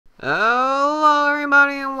Hello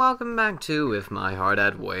everybody and welcome back to With My Heart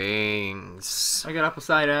at Wings. I got apple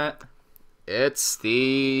cider. It's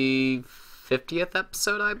the 50th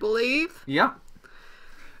episode, I believe? Yep.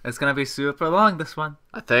 It's gonna be super long, this one.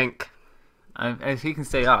 I think. If he can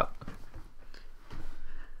stay up.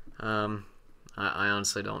 I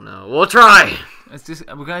honestly don't know. We'll try!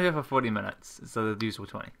 We're gonna do it for 40 minutes instead of the usual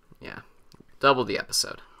 20. Yeah. Double the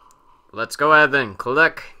episode. Let's go ahead then.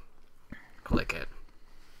 Click it.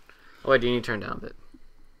 Oh wait, do you need to turn down a bit?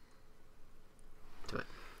 Do it.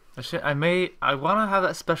 I wanna have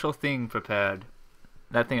that special thing prepared.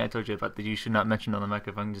 That thing I told you about that you should not mention on the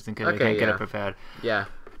microphone just in case I can't get it prepared. Yeah.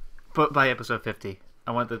 But by episode 50.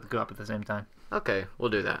 I want that to go up at the same time. Okay, we'll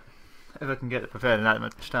do that. If I can get it prepared in that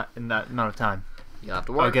amount of time. You'll have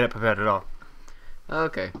to work. Or get it prepared at all.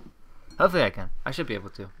 Okay. Hopefully I can. I should be able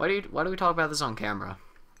to. Why do we talk about this on camera?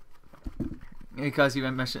 Because you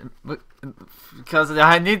mentioned... Because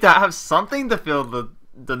I need to have something to fill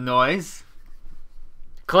the noise.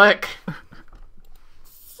 Click! Got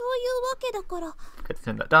to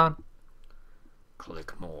turn that down.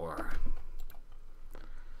 Click more.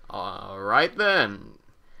 Alright then.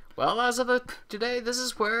 Well, as of today, this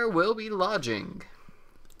is where we'll be lodging.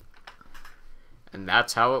 And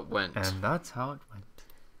that's how it went.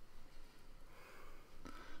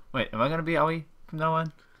 Wait, am I gonna be Aoi from now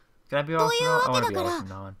on? Can I be Aoi from now on? I wanna be Aoi from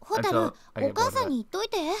now on. Until I get bored of it.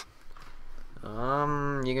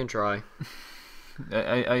 You can try.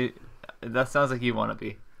 That sounds like you wanna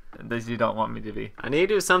be. That you don't want me to be. I need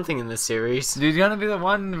to do something in this series. You're gonna be the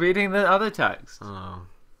one reading the other text. Oh,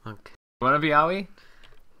 okay. You wanna be Aoi?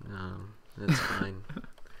 No, it's fine.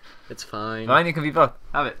 It's fine. Fine, you can be both.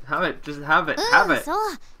 Have it. Just have it. Have it.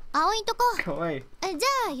 Go away.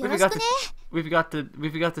 We forgot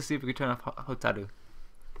to see if we could turn off Hotaru.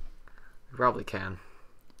 We probably can.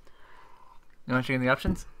 You want to check in the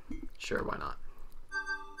options? Sure, why not?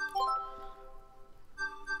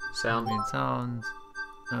 Sound. Sounds.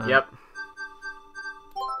 Yep.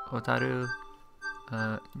 Hotaru.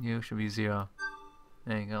 You should be 0.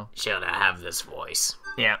 There you go. Should I have this voice?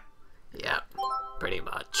 Yeah. Yep. Pretty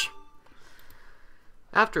much.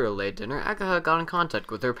 After a late dinner, Akaha got in contact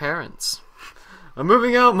with her parents. I'm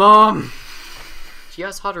moving out, Mom! She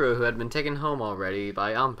asked Haruo, who had been taken home already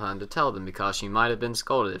by Ampan, to tell them because she might have been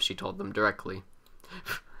scolded if she told them directly.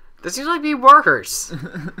 This seems like be worse!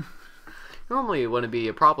 Normally it wouldn't be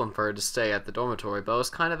a problem for her to stay at the dormitory, but it was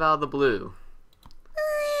kind of out of the blue.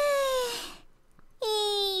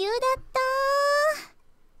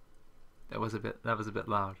 That was a bit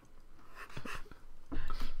loud.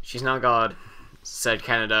 She's not God, said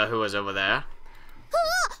Canada, who was over there.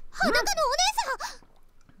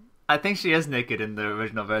 I think she is naked in the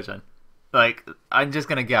original version. Like, I'm just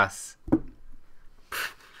gonna guess.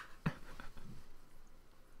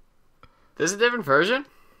 There's a different version?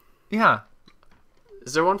 Yeah.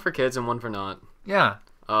 Is there one for kids and one for not? Yeah.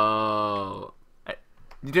 Oh.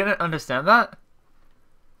 You didn't understand that?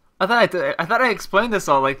 I thought I explained this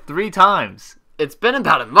all like 3 times. It's been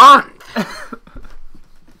about a month!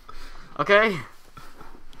 Okay.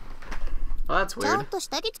 Well, that's weird.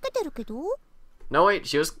 No, wait,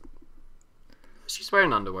 she's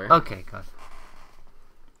wearing underwear. Okay, good.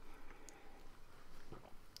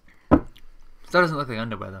 That doesn't look like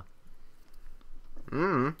underwear,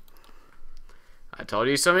 though. I told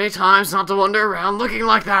you so many times not to wander around looking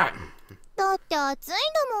like that.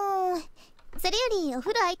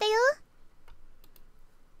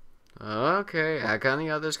 Okay, Akka and the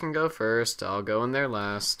others can go first. I'll go in there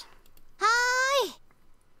last.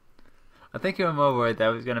 I think you were more worried that I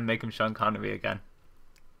was gonna make him Sean Connery again.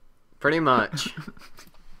 Pretty much.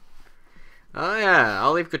 Oh yeah,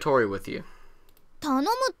 I'll leave Kotori with you. You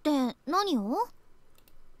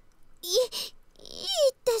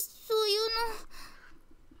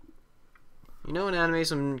know in anime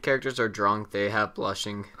some characters are drunk, they have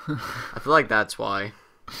blushing. I feel like that's why.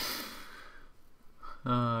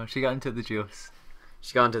 She got into the juice.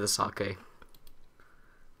 She got into the sake.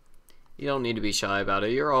 You don't need to be shy about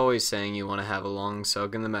it. You're always saying you want to have a long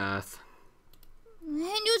soak in the math.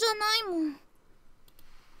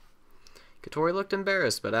 Kotori looked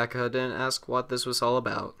embarrassed, but Akaha didn't ask what this was all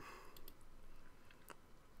about.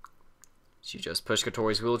 She just pushed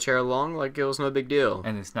Kotori's wheelchair along like it was no big deal.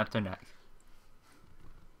 And then snapped her neck.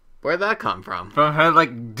 Where'd that come from? From her,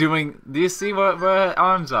 like, doing... Do you see where her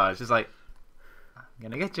arms are? She's like, I'm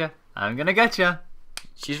gonna get you. I'm gonna get you.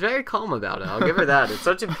 She's very calm about it. I'll give her that. It's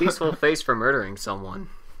such a peaceful face for murdering someone.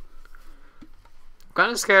 I'm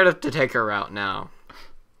kind of scared to take her out now.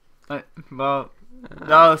 Well,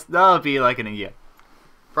 that'll be like in a year.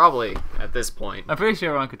 Probably, at this point. I'm pretty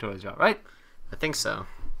sure we're on Kotori's job, right? I think so.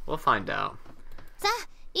 We'll find out.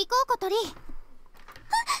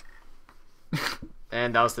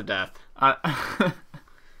 And that was the death. I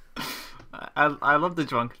love the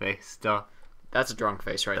drunk face still. That's a drunk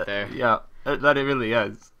face right there. Yeah, that it really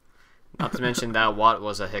is. Not to mention that Watt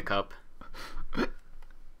was a hiccup.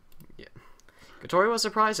 Yeah. Katori was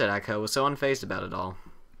surprised that Aka was so unfazed about it all.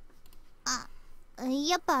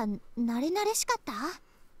 やっぱ慣れ慣れしかった？そんな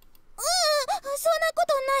こ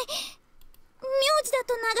とない。名字だ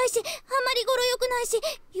と長いし、あまり語呂良くないし、呼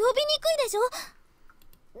びにくいでしょ。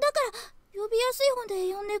だから呼びやすい方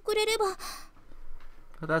で呼んでくれれば。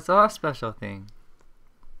But that's our special thing.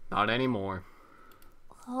 Not anymore.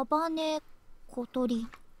 幅ね、小鳥。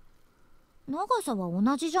長さは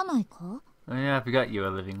同じじゃないか? Oh yeah, I forgot you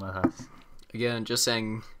were living with us. Again, just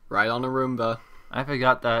saying, right on a Roomba. I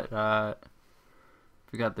forgot that,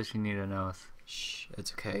 forgot that she needed a nose. Shh,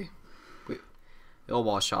 it's okay. It'll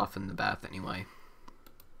wash off in the bath anyway.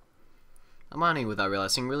 Amani, without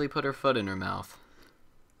realizing, really put her foot in her mouth.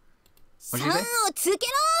 What'd you say?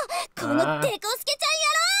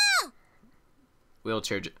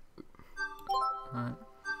 Wheelchair.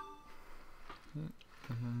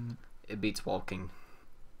 It beats walking.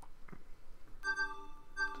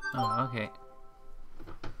 Oh, okay.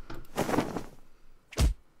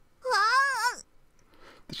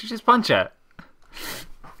 Did she just punch it?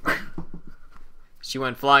 She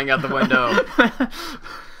went flying out the window.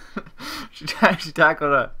 she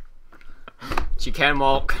tackled her. She can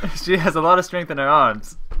walk. She has a lot of strength in her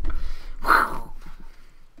arms.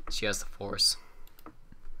 She has the force.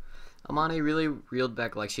 Amani really reeled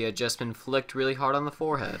back like she had just been flicked really hard on the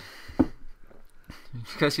forehead.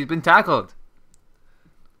 Because she's been tackled.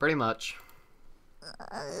 Pretty much.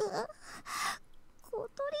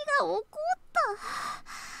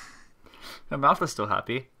 Her mouth is still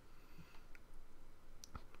happy.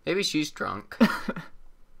 Maybe she's drunk.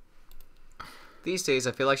 These days,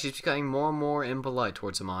 I feel like she's becoming more and more impolite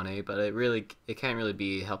towards Amani, but it can't really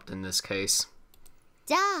be helped in this case.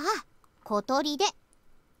 I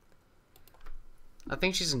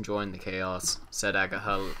think she's enjoying the chaos, said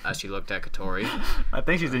Agaha as she looked at Katori. I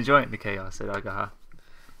think she's enjoying the chaos, said Agaha.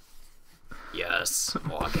 Yes,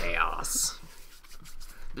 more chaos.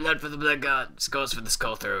 Blood for the blood god, skulls for the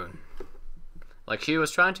skull throne. Like she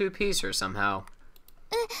was trying to appease her somehow.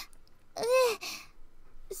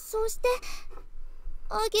 そして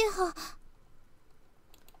アゲハ。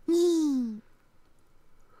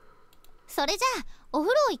それじゃあお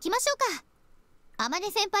風呂行きましょうか。あま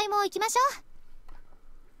ね先輩も行きましょ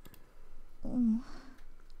う。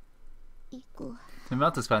行く。Her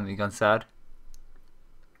mouth has finally gone sad.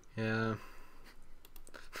 Yeah.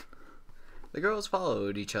 The girls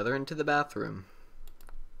followed each other into the bathroom.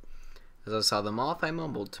 As I saw them off, I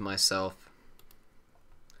mumbled to myself,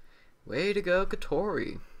 "Way to go,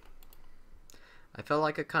 Katori." I felt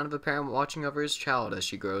like a kind of a parent watching over his child as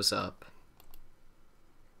she grows up.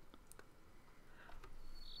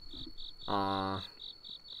 When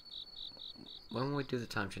will we do the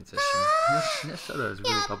time transition? This soda is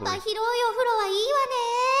really bubbly.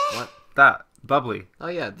 What? That. Bubbly. Oh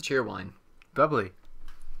yeah, the cheer wine. Bubbly.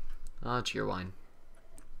 Ah, cheer wine.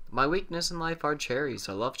 My weakness in life are cherries.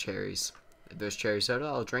 I love cherries. If there's cherry soda,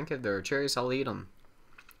 I'll drink it. If there are cherries, I'll eat them.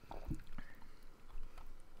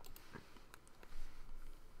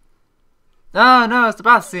 Oh no, it's the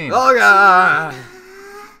bath scene. Oh god!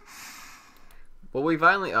 Well, we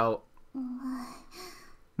finally. Oh.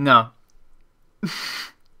 No.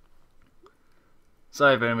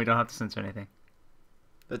 Sorry, Ben, we don't have to censor anything.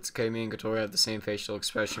 That's okay, me and Katori have the same facial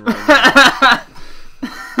expression right now.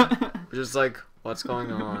 We're just like, what's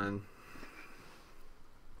going on?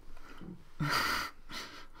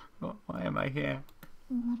 Why am I here?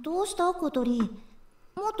 どうした小鳥？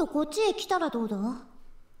もっとこっちへ来たらどうだ？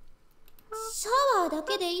シャワーだ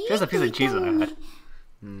けでいいって言ったのに。 There's a piece of cheese on her head.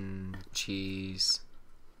 Cheese.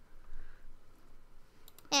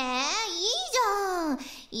 いいじゃん。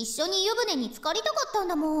一緒に湯船に浸かりたかったん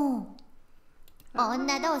だもん。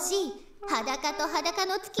女同士、裸と裸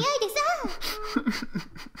の付き合いでさ。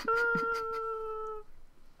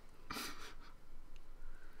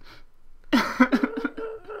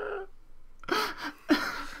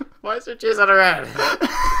Why is there cheese on her head?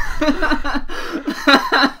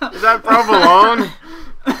 Is that provolone?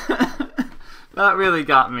 That really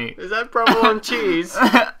got me. Is that provolone cheese?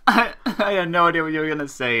 I had no idea what you were gonna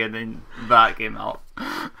say, and then that came out.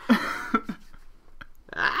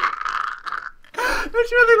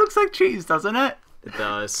 This really looks like cheese, doesn't it? It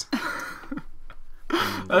does.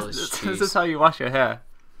 This is how you wash your hair.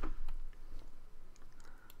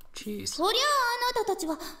 Cheese. そりゃあなたたち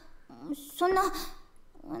はそんなでかい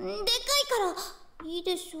からいい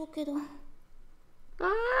でしょうけど。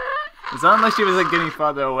 It's not like she was like getting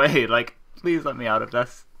farther away. Like, please let me out of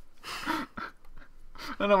this.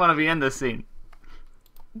 I don't want to be in this scene.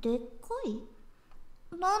 でっかい？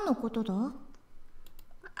何のことだ？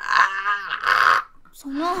そ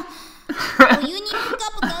のお湯にプ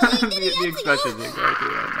カプカ浮いてるやつよ。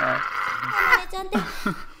あまねちゃんって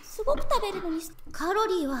すごく食べるのに。カロ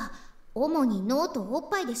リーは主に脳とおっ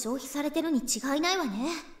ぱいで消費されてるに違いないわね。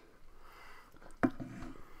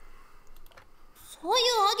そういう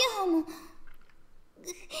アゲハも何をみん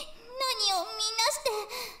なして。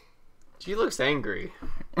 She looks angry.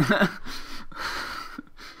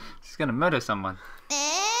 She's gonna murder someone.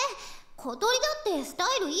 小鳥だってスタ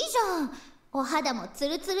イルいいじゃん。お肌もツ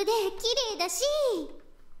ルツルで綺麗だし。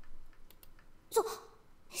そう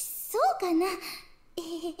かな。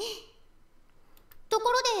と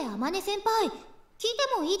ころで、あまね先輩、聞いて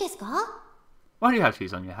もいいですか？ Why do you have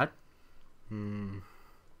cheese on your head?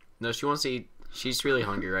 No, she wants to eat. She's really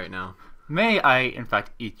hungry right now. May I, in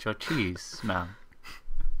fact, eat your cheese, ma'am?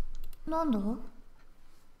 なんだ？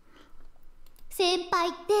先輩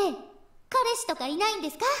って彼氏とかいないんで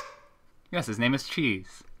すか？ Yes, his name is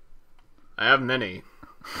Cheese. I have many.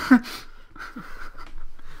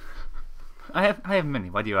 I have many.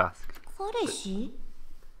 Why do you ask? 彼氏？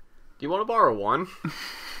 Do you want to borrow one?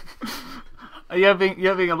 You're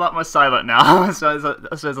being a lot more silent now, so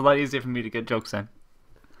it's a lot easier for me to get jokes in.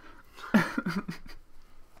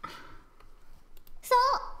 そう、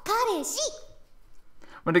彼氏。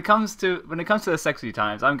 When it comes to the sexy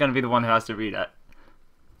times, I'm gonna be the one who has to read it.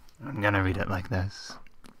 I'm gonna read it like this.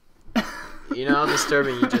 You know how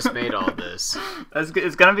disturbing you just made all this.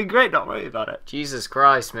 It's gonna be great. Don't worry about it. Jesus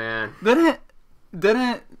Christ, man. Didn't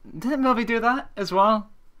Melby do that as well?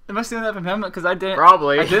 Am I stealing that from him? Because I didn't.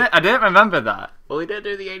 Probably. I didn't remember that. Well, he did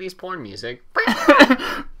do the 80s porn music.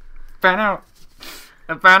 Fan out.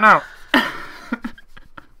 Fan out.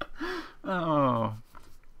 Oh.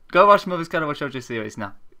 Go watch Movie's Cutaway Shoujo series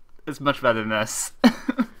now. It's much better than this.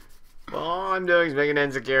 Well, all I'm doing is making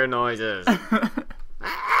insecure noises.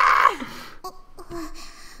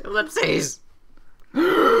 Ellipses.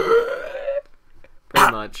 Pretty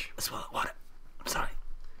much. I swallowed water. I'm sorry.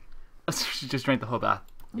 She just drank the whole bath.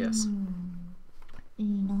 Yes. い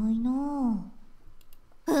ないな。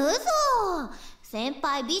嘘。先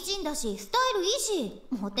輩美人だし、スタイルいいし、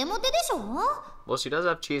モテモテでしょ？ Well, she does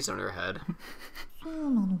have cheese on her head. そう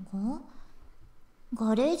なのか？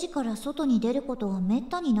ガレージから外に出ることはめっ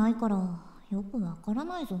たにないからよくわから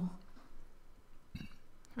ないぞ。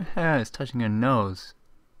 Her hair is touching her nose.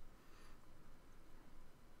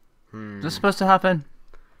 Is this supposed to happen?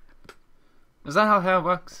 Is that how hair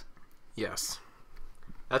works? Yes.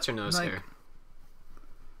 That's her nose hair.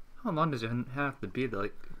 How long does your hair have to be to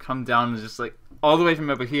like come down and just like all the way from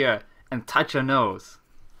over here and touch your nose?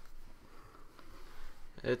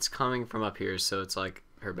 It's coming from up here, so it's like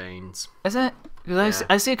her veins. Is it? Yeah.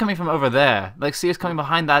 I see it coming from over there. Like, see it's coming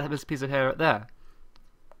behind that piece of hair right there.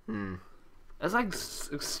 It's like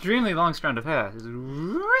extremely long strand of hair.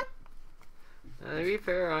 To be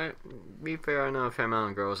fair, I know a fair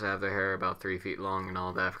amount of girls that have their hair about 3 feet long and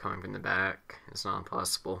all that coming from the back. It's not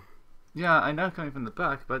impossible. Yeah, I know coming from the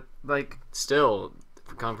back, but like still,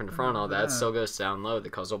 coming from the front and all that, it still goes down low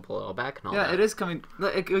because they'll pull it all back and all that. Yeah, it is coming.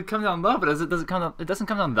 It would come down low, but it doesn't come down. It doesn't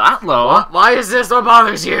come down that low. Why is this what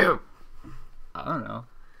bothers you? I don't know.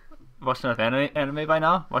 Watching enough anime by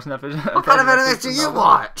now? Watching enough. What kind of anime do you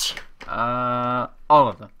watch? All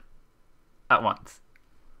of them, at once.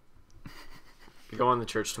 You're going to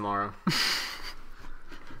church tomorrow.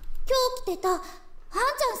 今日来てたハン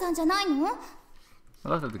ちゃんさんじゃないの？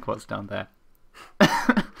 I love that the quote's down there.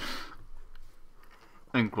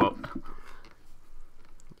 End quote.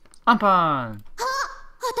 Anpan! あ、私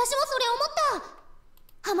もそれ思っ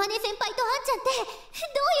た。浜根先輩とあんちゃんってどう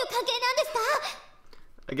いう関係なんです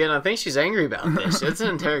か？ Again, I think she's angry about this. It's an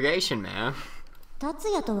interrogation, man.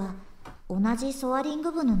 達也とは同じソアリン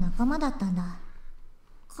グ部の仲間だったんだ。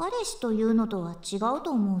彼氏というのとは違う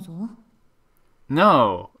と思うぞ。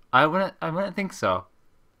 No, I wouldn't think so.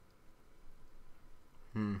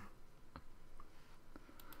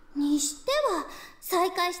 にしては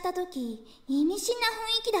再会した時意味深な雰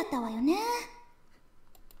囲気だったわよね。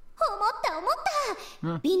思っ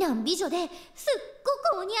た、美男美女ですっ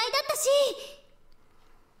ごくお似合いだったし。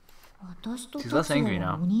私と達也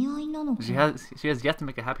はお似合いなのか。 She has yet to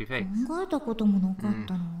make a happy face. 考えたこともなかっ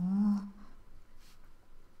たな。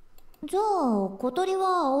じゃあ小鳥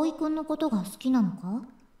は葵くんのことが好きなのか？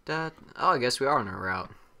 I guess we are on her route.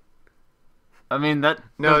 I mean that.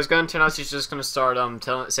 No, it's gonna turn out she's just gonna start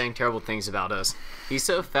saying terrible things about us. He's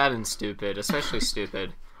so fat and stupid, especially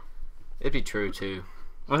stupid. It'd be true, too.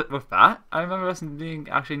 With that? I remember us being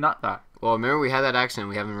actually not that. Well, remember we had that accident.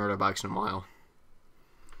 We haven't rode our bikes in a while.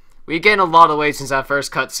 We gained a lot of weight since that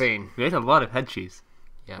first cutscene. We ate a lot of head cheese.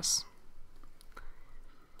 Yes.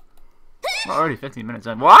 We're already 15 minutes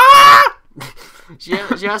in. What? she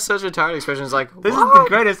has such a tired expression. It's like, this is the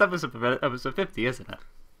greatest episode 50, isn't it?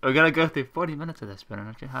 We're gonna go through 40 minutes of this, Brennan.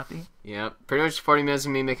 Aren't you happy? Yeah, pretty much 40 minutes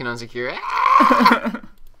of me making unsecure.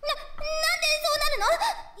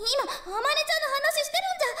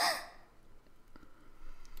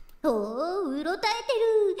 おお、うろたえて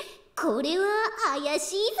る。これは怪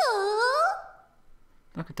しいぞ。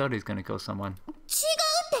Look, Daddy's gonna kill someone. 違うって、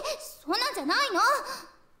そんなんじゃない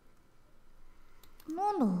の。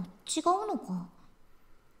なんだ、違うのか。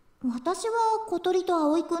私は小鳥と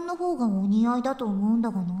葵くんの方がお似合いだと思うん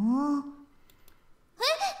だがな。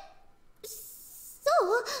え、そ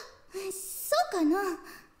うかな。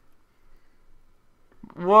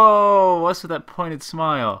Whoa, what's with that pointed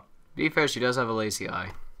smile? Be fair, she does have a lazy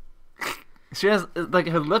eye. She has, like,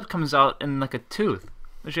 her lip comes out in, like, a tooth.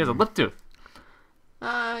 She has a lip tooth.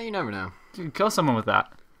 You never know. You can kill someone with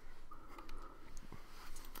that.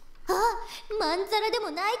 あ、まんざらで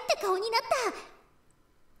もないって顔になった。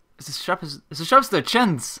It's as sharp as their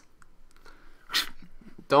chins.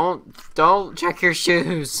 Don't check your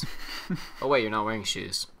shoes. Oh wait, you're not wearing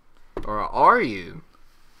shoes. Or are you?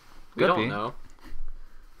 We don't know.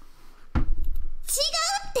 違う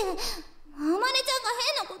って、あまねちゃんが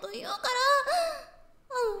変なこと言うから。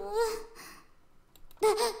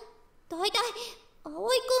だいたい葵くん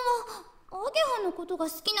はアゲハのことが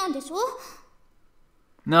好きなんでしょ？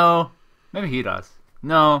 No, maybe he does.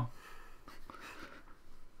 No.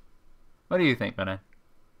 What do you think, Bennett?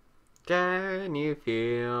 Can you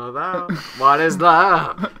feel that? What is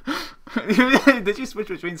love? Did you switch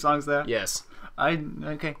between songs there? Yes.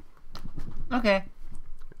 Okay.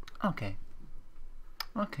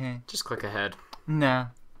 Just click ahead. Nah.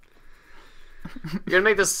 You're gonna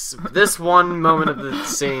make this one moment of the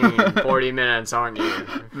scene 40 minutes, aren't you?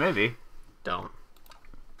 Maybe. Don't.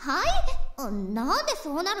 はい？なんで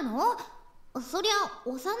そうなるの？そりゃ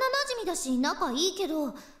幼馴染だし仲いいけ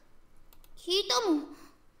ど。聞いたもん。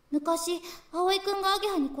昔、葵くんがアゲ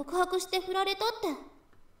ハに告白して振られたって。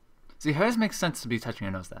See, hers makes sense to be touching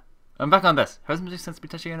her nose there. I'm back on this. Hers makes sense to be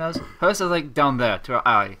touching her nose. Hers is like down there to her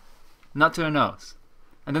eye, not to her nose.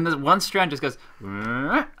 And then there's one strand just goes,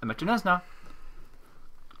 I'm at your nose now.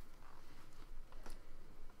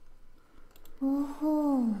 お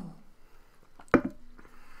ほう。なんで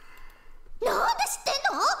知ってん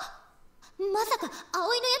の？まさか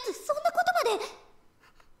葵のやつそんなことまで。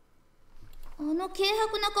あの軽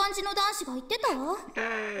薄な感じの男子が言ってたわ。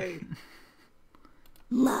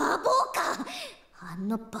マボか。あん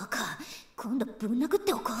なバカ、今度ぶん殴っ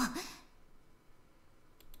ておこ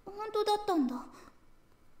う。本当だったんだ。あ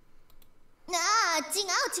あ、違う。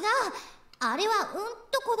あれは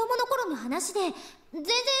と子供の頃の話で、全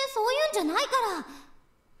然そういうんじゃないか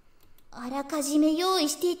ら。あらかじめ用意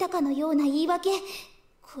していたかのような言い訳。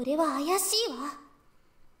これは怪しいわ。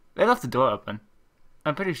They left the door open.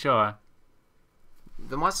 I'm pretty sure.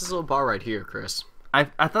 Then what's this little bar right here, Chris? I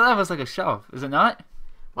thought that was like a shelf. Is it not?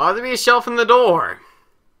 Why would there be a shelf in the door?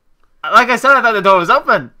 Like I said, I thought the door was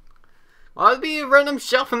open. Why would there be a random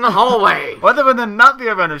shelf in the hallway? Why would there not be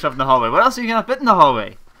a random shelf in the hallway? What else are you gonna fit in the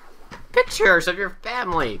hallway? Pictures of your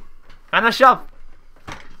family. And a shelf.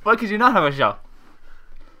 Why could you not have a shelf?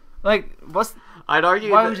 Like, I'd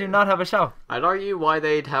argue. Why would you not have a shelf? I'd argue why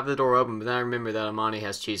they'd have the door open, but then I remember that Amani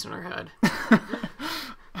has cheese on her head.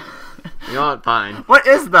 You know what? Fine. What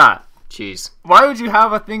is that? Cheese. Why would you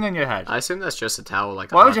have a thing on your head? I assume that's just a towel,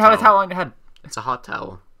 like a Why hot would you have towel. a towel on your head? It's a hot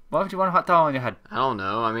towel. Why would you want a hot towel on your head? I don't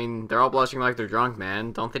know. I mean, they're all blushing like they're drunk,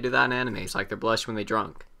 man. Don't they do that in animes? Like they're blush when they're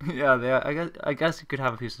drunk. Yeah, they are. I guess you could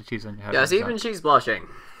have a piece of cheese on your head. Yes, even she's blushing.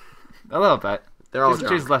 A little bit. They're all Piece of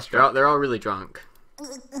drunk. cheese less drunk. They're all really drunk.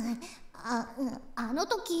 あの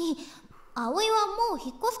時、葵はもう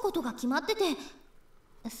引っ越すことが決まってて、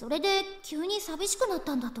それで急に寂しくなっ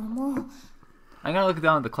たんだと思う。I'm gonna look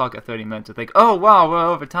down at the clock at 30 minutes and think, oh wow, we're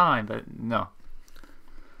over time, but no.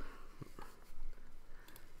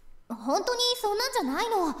 本当にそんなんじゃない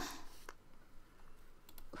の。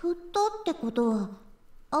振ったってことは、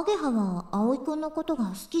アゲハは葵くんのことが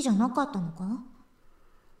好きじゃなかったのか？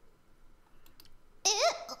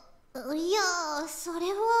いや、そ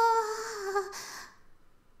れは。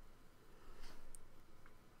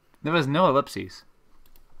There was no ellipses.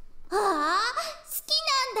 ああ、好き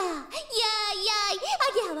なんだ。やーやーい、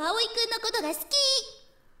アゲハは葵くんのことが好き。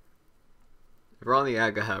If we're on the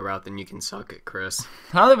Agaha route, then you can suck it, Chris.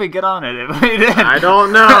 How did we get on it if we did? I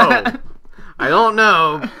don't know. I don't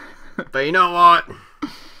know. But you know what?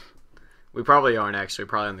 We probably aren't actually.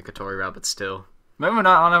 Probably on the Kotori route, but still. Maybe we're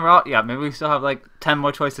not on a route. Yeah, maybe we still have like 10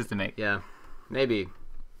 more choices to make. Yeah, maybe.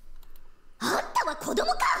 あんたは子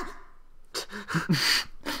供か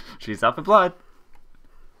She's out for blood.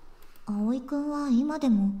 葵くんは今で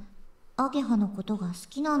もアゲハのことが好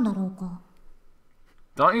きなんだろうか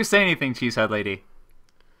Don't you say anything, cheesehead lady.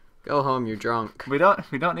 Go home, you're drunk. We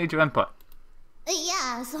don't need your input. い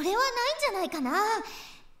や、それはないんじゃないかな。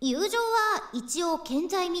友情は一応健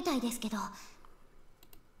在みたいですけど。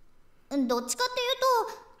どっちかっていう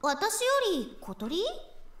と、私より小鳥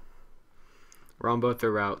We're on both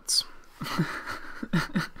their routes.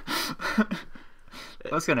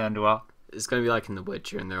 That's gonna end well. It's gonna be like in The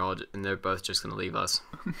Witcher, and they're both just gonna leave us.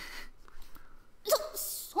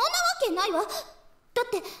 そんなわけないわ。だっ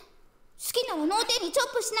て好きなら脳天にチョ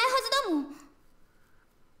ップしないはずだもん。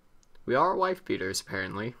We are wife beaters,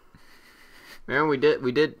 apparently. Man, we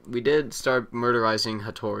did start murderizing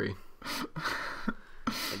Hattori.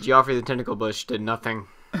 Geoffrey the Tentacle Bush did nothing.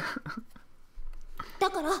 だ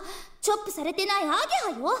からチョップされてないアゲ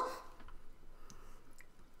ハよ。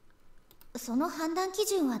その判断基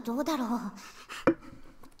準はどうだろう。I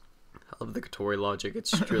love the Kotori logic.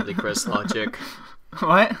 It's really Chris logic.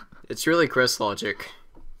 What? It's really Chris logic.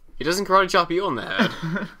 He doesn't karate chop you on the head.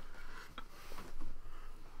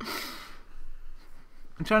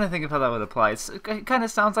 I'm trying to think of how that would apply. It kind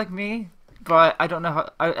of sounds like me, but I don't know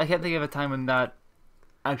how. I can't think of a time when that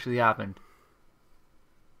actually happened.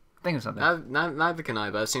 Think of something. Neither can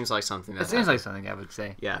I, but it seems like something that It seems happened. like something I would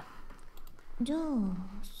say. Yeah. じゃあ好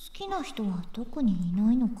きな人は特にい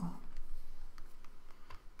ないのか。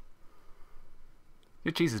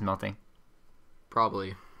 Your cheese is melting.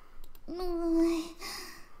 Probably.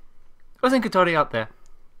 Wasn't Kotori out there?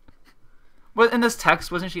 Well, in this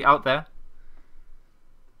text, wasn't she out there?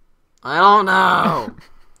 I don't know.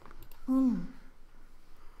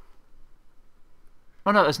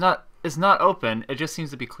 Oh no, it's not. It's not open. It just seems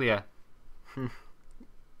to be clear.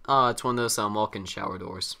 Oh, it's one of those walk-in shower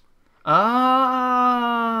doors.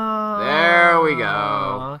 Oh. There we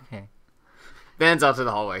go. Okay. Van's out to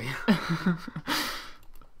the hallway.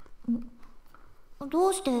 ど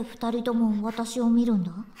うして二人とも私を見るん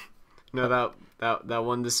だ No, that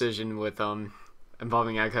one decision with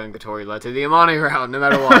involving Aka and Kotori led to the Amani route, no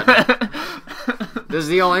matter what. This is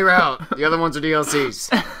the only route. The other ones are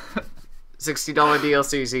DLCs. $60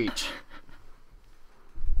 DLCs each.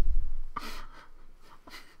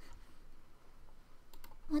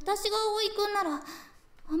 私が葵くんなら、あ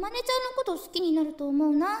まねちゃんのこと好きになると思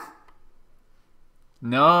うな。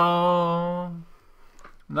No.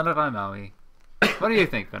 Not if I'm Maui. What do you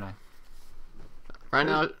think, Kunai? Right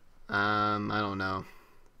now, I don't know.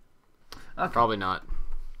 Okay. Probably not.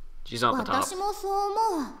 She's not the top. 私もそう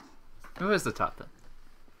思う。 Who is the top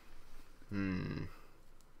then?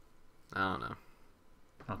 I don't know.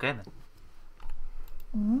 Okay then.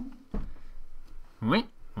 Wait.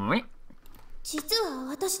 実は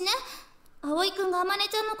私ね、葵くんがあまね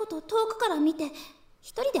ちゃんのことを遠くから見て、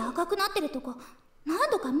一人で赤くなってるとこ、何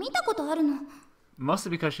度か見たことあるの。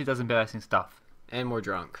Mostly because she does embarrassing stuff. And more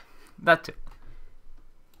drunk. That too.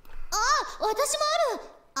 ああ、私も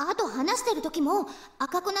ある。あと話してる時も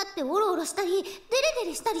赤くなってオロオロしたり、デレデ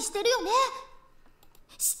レしたりしてるよね。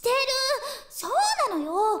してる。そうなの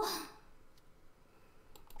よ。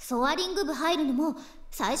ソアリング部入るのも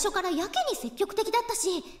最初からやけに積極的だった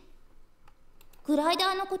し、グライダ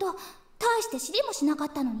ーのこと大して知りもしなかっ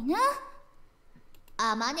たのにな。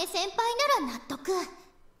あまね先輩なら納得。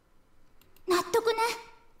納得ね。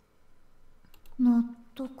納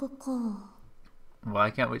得か。Why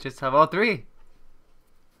can't we just have all three?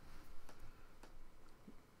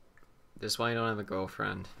 This is why you don't have a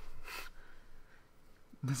girlfriend.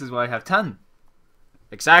 This is why I have 10.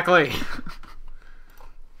 Exactly.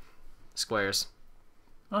 Squares.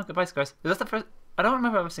 Oh, goodbye, squares. Is that the first? I don't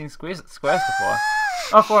remember ever seeing squares before.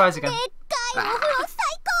 Oh, 4 eyes again. でっかいお風呂最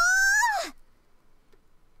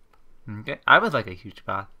高。 Okay, I would like a huge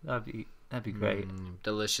bath. That'd be great.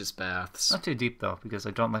 Delicious baths. Not too deep though, because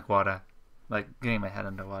I don't like water. Like getting my head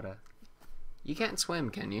underwater. You can't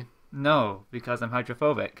swim, can you? No, because I'm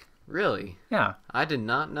hydrophobic. Really? Yeah. I did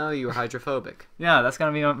not know you were hydrophobic. Yeah, that's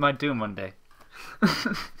gonna be my doom one day.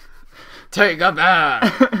 Take a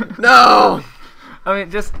bath! No! I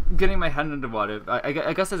mean, just getting my head underwater. I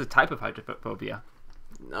guess there's a type of hydrophobia.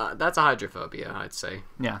 That's a hydrophobia, I'd say.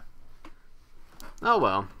 Yeah. Oh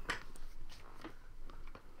well.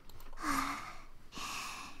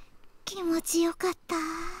 気持ちよかった。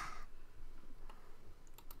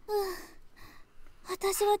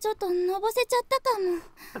私はちょっとのぼせちゃったかも。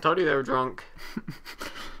I told you they were drunk.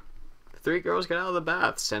 Three girls get out of the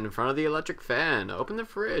bath, stand in front of the electric fan, open the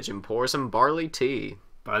fridge, and pour some barley tea.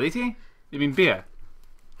 Barley tea? You mean beer?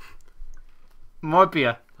 More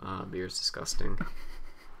beer. Beer's disgusting.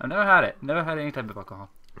 I've never had it. Never had any type of alcohol.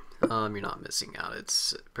 You're not missing out.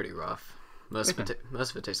 It's pretty rough. Most of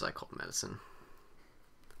it tastes like cold medicine.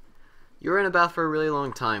 You were in a bath for a really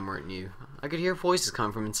long time, weren't you? I could hear voices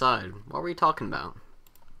come from inside. What were you talking about?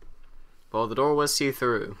 Well, the door was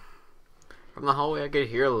see-through. From the hallway, I could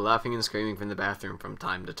hear laughing and screaming from the bathroom from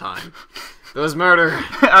time to time. There was murder!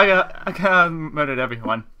 I got murdered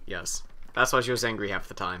everyone. Yes. That's why she was angry half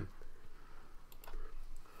the time.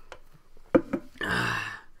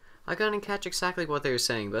 I couldn't catch exactly what they were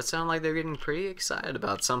saying, but it sounded like they were getting pretty excited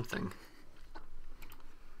about something.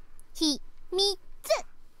 秘密ね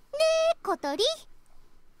小鳥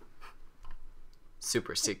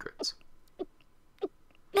Super secrets.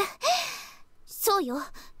 そうよ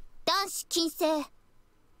男子禁制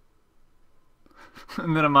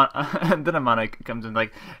And then Amana comes in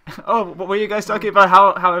like, oh, what were you guys talking about?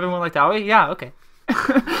 How everyone liked Aoi? Yeah, okay.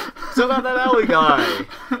 So about that alley guy.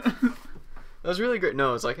 That was really great.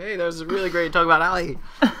 No, it's like, hey, that was really great talk about alley.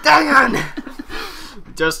 Dang it!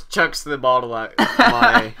 Just chucks the bottle at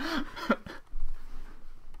my...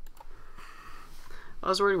 I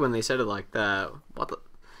was worried when they said it like that.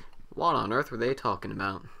 What on earth were they talking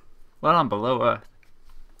about? What on below Earth?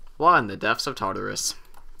 What in the depths of Tartarus?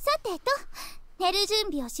 さてと寝る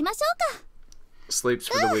準備をしましょうか Sleeps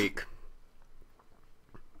for the week.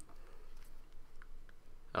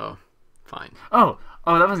 Oh, fine. Oh,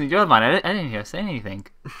 that wasn't your line. I didn't hear her say anything.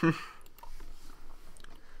 I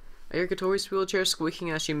hear Katori's wheelchair squeaking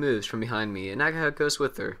as she moves from behind me, and Nagaha goes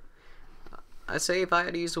with her. I say if I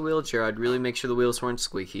had to use a wheelchair, I'd really make sure the wheels weren't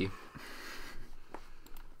squeaky.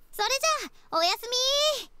 それじゃあおやす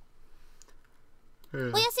みお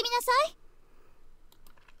やすみなさい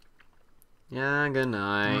Yeah, good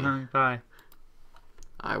night. Bye.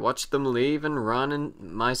 I watched them leave and run in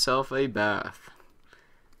myself a bath.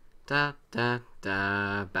 Bath.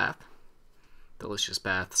 Delicious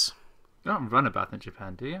baths. You don't run a bath in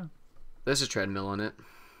Japan, do you? There's a treadmill in it.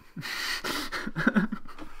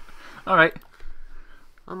 Alright.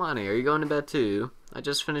 Amani, are you going to bed too? I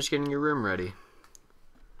just finished getting your room ready.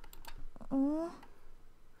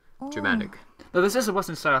 Dramatic. No, this is a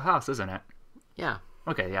Western style house, isn't it? Yeah.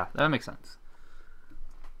 Okay, yeah, that makes sense.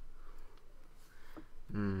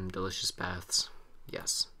 Delicious baths.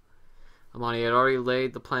 Yes. Amani had already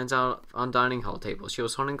laid the plans out on dining hall table. She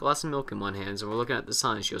was holding a glass of milk in one hand, and we're looking at the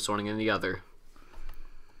sign she was holding in the other.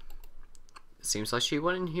 It seems like she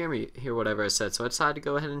wouldn't hear whatever I said, so I decided to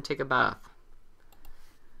go ahead and take a bath.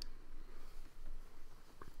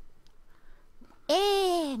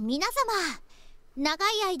 皆様長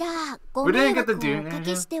い間ご迷惑をおか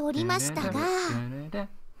けしておりましたが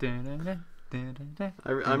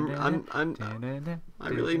I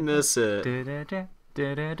really miss it.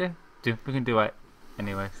 We can do it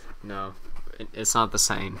anyways. No, it's not the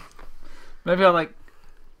same. Maybe I'll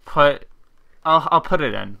I'll put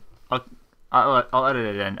it in. I'll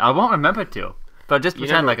edit it in. I won't remember to, but just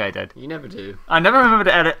pretend like I did. You never do. I never remember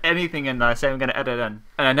to edit anything in that I say I'm gonna edit in,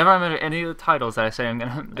 and I never remember any of the titles that I say I'm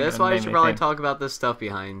gonna. That's why you should probably talk about this stuff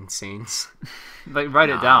behind the scenes. Like write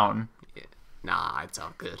it down. Yeah. Nah, it's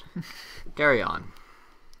all good. Carry on.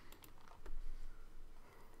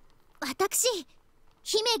 私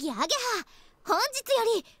姫木アゲハ本日よ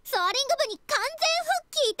りソアリング部に完全復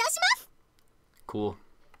帰いたします Cool.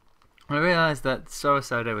 I realized that Sora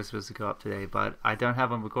Saturday was supposed to go up today, but I don't have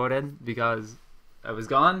them recorded because I was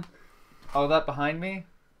gone. All that behind me.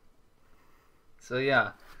 So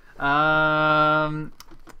yeah.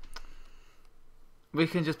 We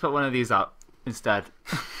can just put one of these up instead.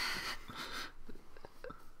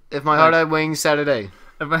 If my heart had wings, Saturday.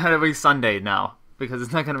 If my heart had wings, Sunday now. Because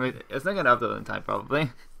it's not gonna upload in time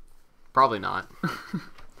probably. Probably not.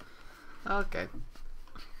 Okay.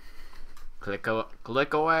 Click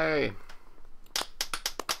away.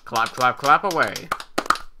 Clap away.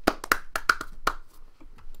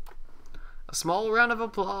 A small round of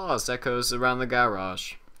applause echoes around the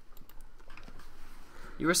garage.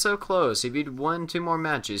 You were so close. If you'd won 2 more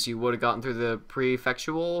matches, you would have gotten through the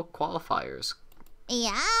prefectural qualifiers. い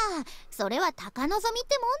やーそれは高望みっ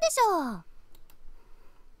てもんでしょう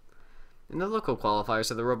In the local qualifiers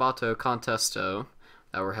of the Roboto Contesto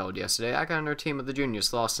that were held yesterday, Aka and her team of the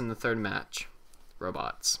juniors lost in the 3rd match.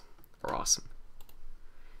 Robots are awesome.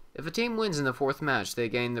 If a team wins in the 4th match, they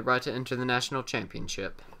gain the right to enter the national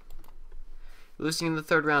championship. Losing in the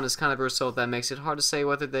 3rd round is kind of a result that makes it hard to say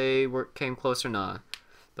whether they came close or not.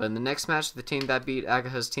 But in the next match, the team that beat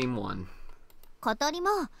Agaha's team won. 小鳥も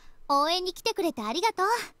応援に来てくれてありがとう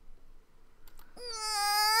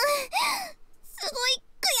すごい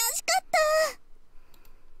悔しかった。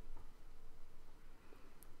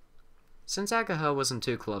 Since Agaha wasn't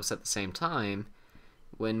too close at the same time,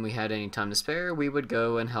 when we had any time to spare, we would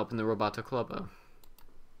go and help in the Roboto Club.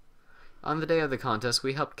 On the day of the contest,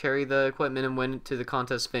 we helped carry the equipment and went to the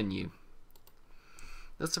contest venue.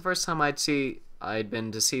 That's the first time I'd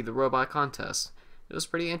been to see the robot contest. It was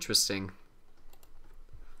pretty interesting.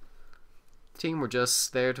 The team were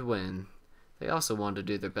just there to win. They also wanted to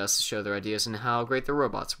do their best to show their ideas and how great the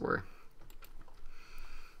robots were.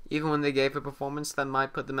 Even when they gave a performance that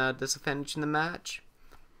might put them at a disadvantage in the match,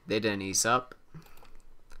 they didn't ease up.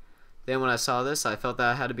 Then when I saw this, I felt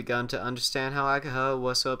that I had begun to understand how Agaha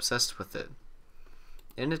was so obsessed with it.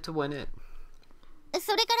 In it to win it.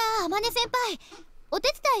 それから天音先輩、お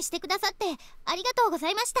手伝いしてくださってありがとうござ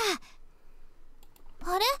いました。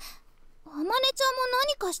あれ、天音ちゃんも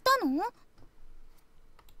何かしたの？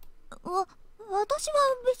私は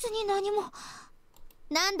別に何も。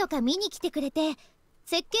何度か見に来てくれて、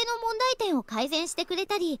設計の問題点を改善してくれ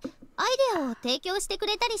たり、アイデアを提供してく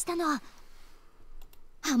れたりしたの。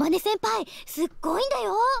天音先輩、すっごいんだ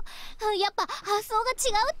よ。やっぱ発想が違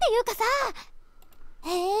うっていうかさ。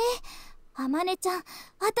へえ、天音ちゃん、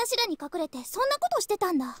私らに隠れてそんなことして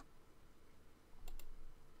たんだ。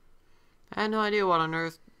I had no idea what on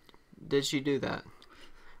earth did she do that.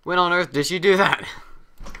 When on earth did she do that?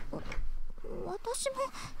 私も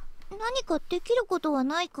何かできることは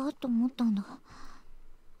ないかと思ったんだ。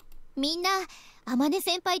みんな天音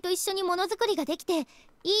先輩と一緒にものづくりができていい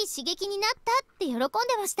刺激になったって喜んで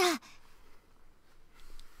ました。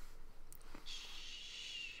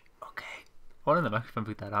 Okay. Hold on, the microphone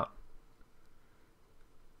put that out.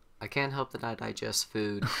 I can't help that I digest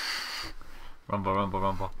food. Rumble, rumble,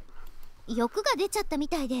 rumble. 欲が出ちゃったみ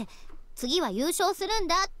たいで、次は優勝するん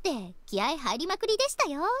だって気合入りまくりでした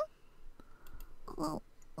よ。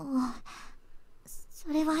そ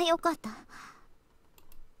れはよかった。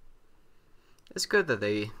 It's good that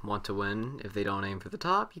they want to win. If they don't aim for the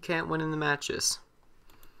top, you can't win in the matches.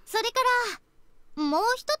 それからもう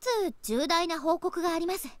一つ重大な報告があり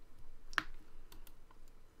ます。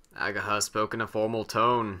 Agaha spoke in a formal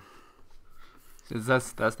tone.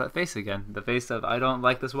 That's that face again. The face of I don't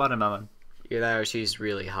like this watermelon. Either that or she's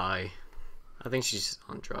really high. I think she's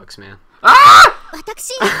on drugs, man.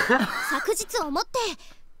 私、昨日をもって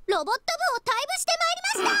ロボット部を退部して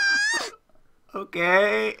まいりました。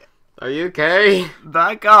 Okay. Are you okay?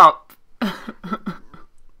 Back up.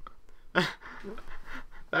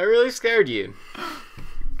 That really scared you.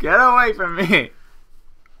 Get away from me.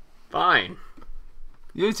 Fine.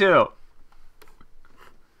 You too.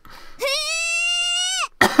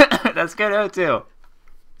 That's good out too.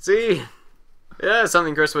 See? Yeah,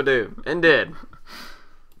 something Chris would do. And did.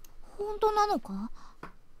 本当なのか？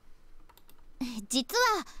実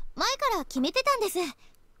は前から決めてたんです。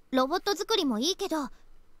ロボット作りもいいけど、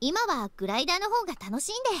今はグライダーの方が楽し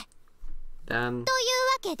いんで。Damn. とい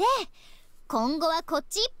うわけで、今後はこっ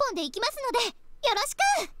ち一本でいきますので、よろし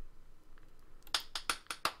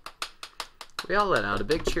く。 We all let out a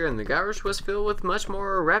big cheer and the garage was filled with much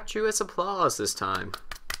more rapturous applause this time.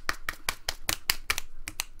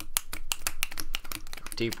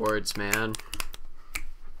 Deep words, man.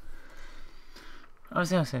 I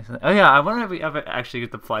was gonna say something. Oh yeah, I wonder if we ever actually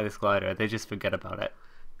get to fly this glider. They just forget about it.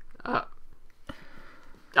 Oh,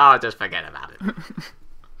 just forget about it.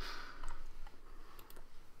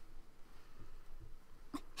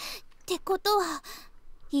 ってことは、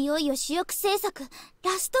いよいよ主翼制作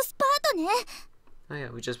ラストスパートね。 Oh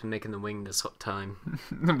yeah, we've just been making the wing this whole time.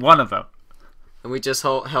 One of them. And we just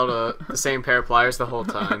held the same pair of pliers the whole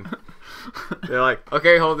time. They're like,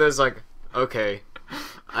 okay, hold this. Like, okay,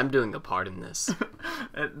 I'm doing a part in this.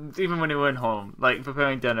 Even when he went home, like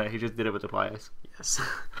preparing dinner, he just did it with the pliers. Yes.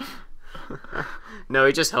 No,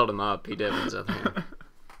 he just held him up. He did with his other hand.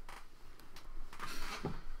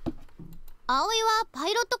 葵はパ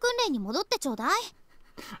イロット訓練に戻ってちょうだい。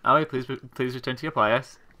 Aoi, please return to your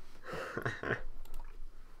pliers.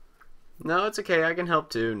 No, it's okay. I can help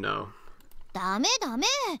too. No. ダメダメ。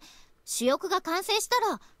主翼が完成した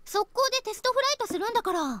ら速攻でテストフライトするんだ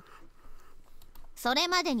から。それ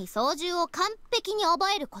までに操縦を完璧に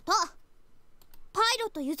覚えること。パイロ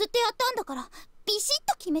ット譲ってやったんだからビシッ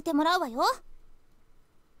と決めてもらうわよ。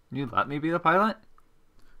 You let me be the pilot?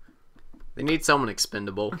 They need someone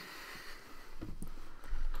expendable.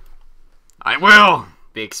 I will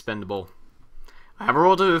be expendable. I have a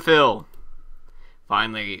role to fulfill.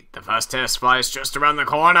 Finally, the first test flies just around the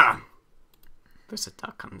corner. There's a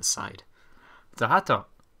duck on the side. It's a hot dog.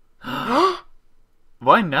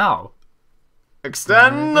 Why now?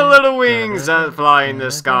 Extend the little wings that fly in the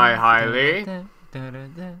sky highly.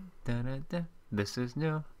 Da-da-da. This is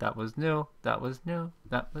new. That was new. That was new.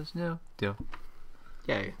 That was new. Do.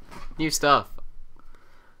 Yay. New stuff.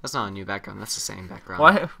 That's not a new background, that's the same background.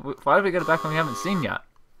 Why did we get a background we haven't seen yet?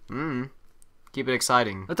 Keep it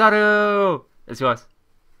exciting. Otaru! It's yours.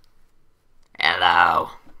 Hello.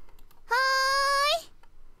 Hi.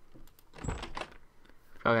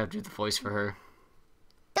 Probably have to do the voice for her.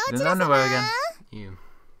 どち In ら underwear 様 again. You.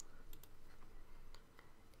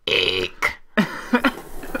 Eek. こら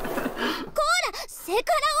セ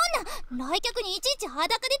カラ女来客にいちいち裸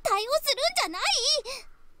で対応するんじゃない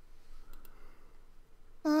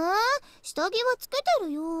下着はつけて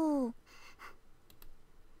るよ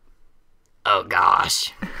Oh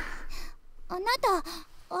gosh. あなたア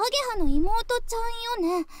ゲハの妹ちゃん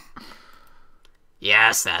よね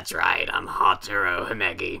Yes, that's right. I'm Hotaru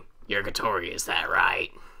Himegi. You're Katori, is that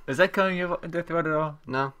right? Is that coming your throat at all?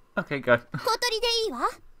 No. Okay, good. 小鳥でいいわ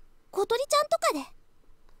小鳥ちゃんとかで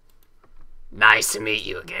Nice to meet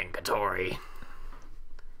you again, Katori.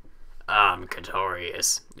 Katori,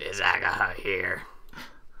 is Agaha here?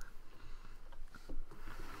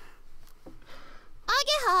 ア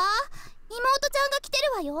ゲハ妹ちゃんが来てる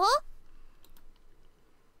わよん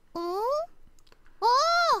お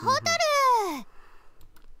ーホタル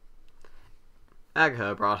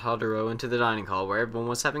Agha brought Hotaru into the dining hall where everyone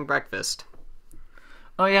was having breakfast.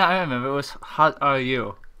 Oh yeah, I remember. It was Hot Are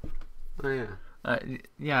You? Oh yeah.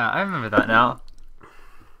 Yeah, I remember that now.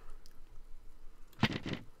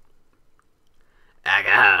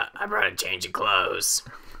 Agha, I brought a change of clothes.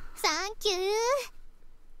 サンキュー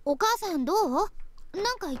お母さんどう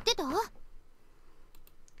なんか言ってた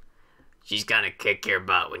She's gonna kick your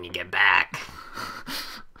butt when you get back.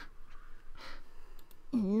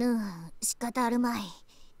 仕方あるまい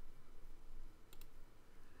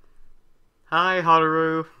Hi,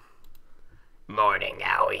 Hotaru. Morning,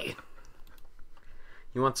 Owie.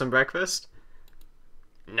 You want some breakfast?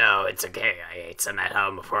 No, it's okay. I ate some at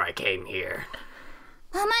home before I came here.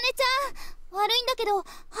 あまねちゃん悪いんだけどハ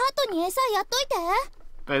ートに餌やっといて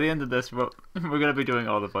By the end of this, we're gonna be doing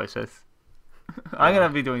all the voices. I'm gonna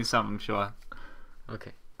be doing some, I'm sure.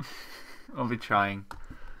 Okay. I'll be trying.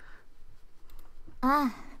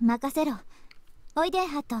 ああ任せろおいで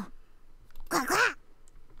ハト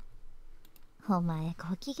お前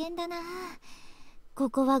ご機嫌だなこ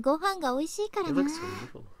こはご飯が美味しいから It な looks so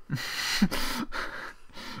little.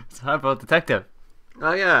 It's a hard-boiled detective.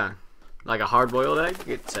 Oh yeah. Like a hard-boiled egg,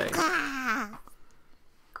 you could say.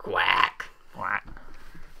 Quack. Quack.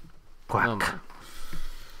 Oh my.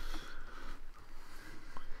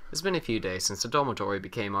 It's been a few days since the dormitory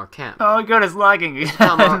became our camp. Oh my god, it's lagging again.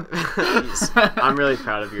 Come on. Please. I'm really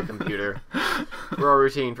proud of your computer. We're our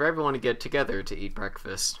routine for everyone to get together to eat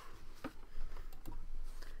breakfast.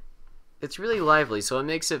 It's really lively, so it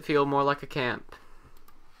makes it feel more like a camp.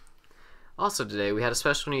 Also today, we had a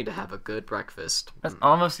special need to have a good breakfast. That's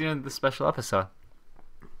almost the end of the special episode.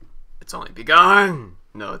 It's only begun!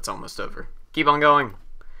 No, it's almost over. Keep on going.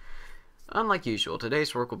 Unlike usual,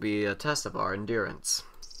 today's work will be a test of our endurance.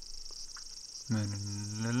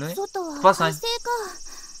 外は Plus 9. 快晴か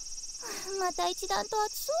また一段と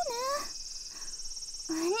暑そ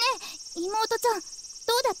うねねえ妹ちゃんど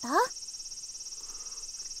うだった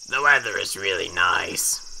The weather is really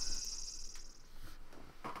nice.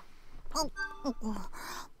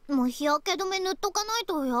 もう日焼け止め塗っとかない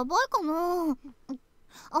とやばいかな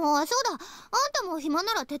あそうだあんたも暇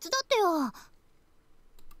なら手伝ってよ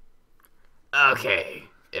Okay,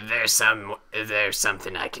 if there's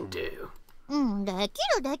something I can do. うんでき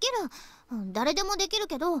るできる誰でもできる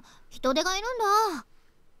けど人手がいるんだ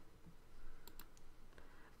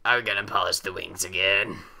Are we gonna polish the wings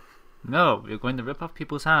again? No, we're going to rip off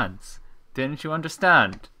people's hands. Didn't you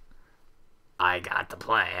understand? I got the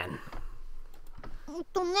plan. 今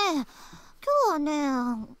日はね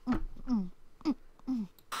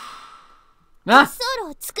Ah! ソロ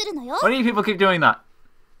を作るのよ Why do you people keep doing that?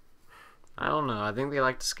 I don't know, I think they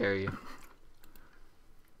like to scare you.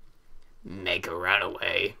 Make a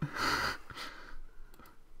runaway.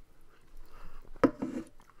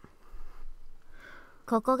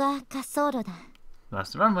 ここが滑走路だ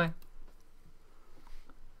That's the runway.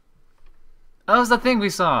 That was the thing we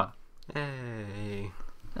saw. Hey.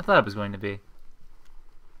 I thought it was going to be.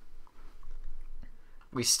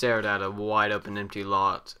 We stared at a wide open empty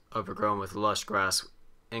lot overgrown with lush grass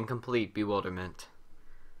in complete bewilderment.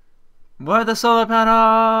 Where are the solar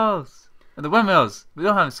panels? And the windmills. We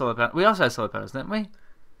don't have solar panels. We also had solar panels, didn't we?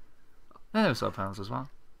 There were solar panels as well.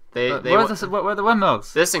 Where Where are the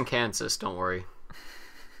windmills? This in Kansas, don't worry.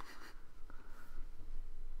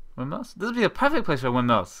 Windmills? This would be a perfect place for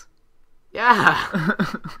windmills. Yeah!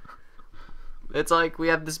 It's like we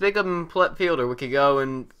have this big field where we could go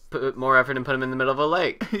and put more effort and put them in the middle of a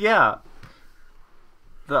lake. Yeah.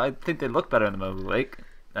 I think they look better in the middle of the lake.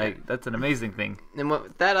 Like, that's an amazing thing. And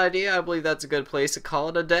with that idea, I believe that's a good place to call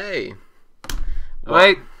it a day.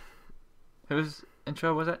 Wait. Whose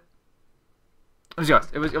intro was it? It was yours.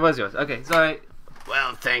 It was yours. Okay, sorry.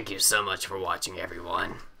 Well, thank you so much for watching,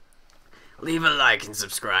 everyone. Leave a like and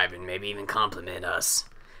subscribe and maybe even compliment us.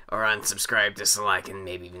 Or unsubscribe, dislike, and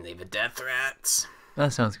maybe even leave a death threats.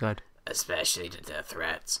 That sounds good. Especially to death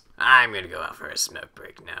threats. I'm gonna go out for a smoke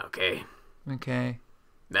break now, okay? Okay.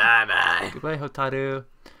 Bye-bye. Goodbye, Hotaru.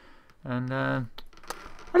 And, I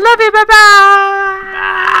love you, bye-bye!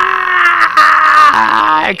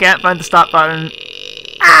 I can't find the stop button.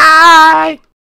 Bye!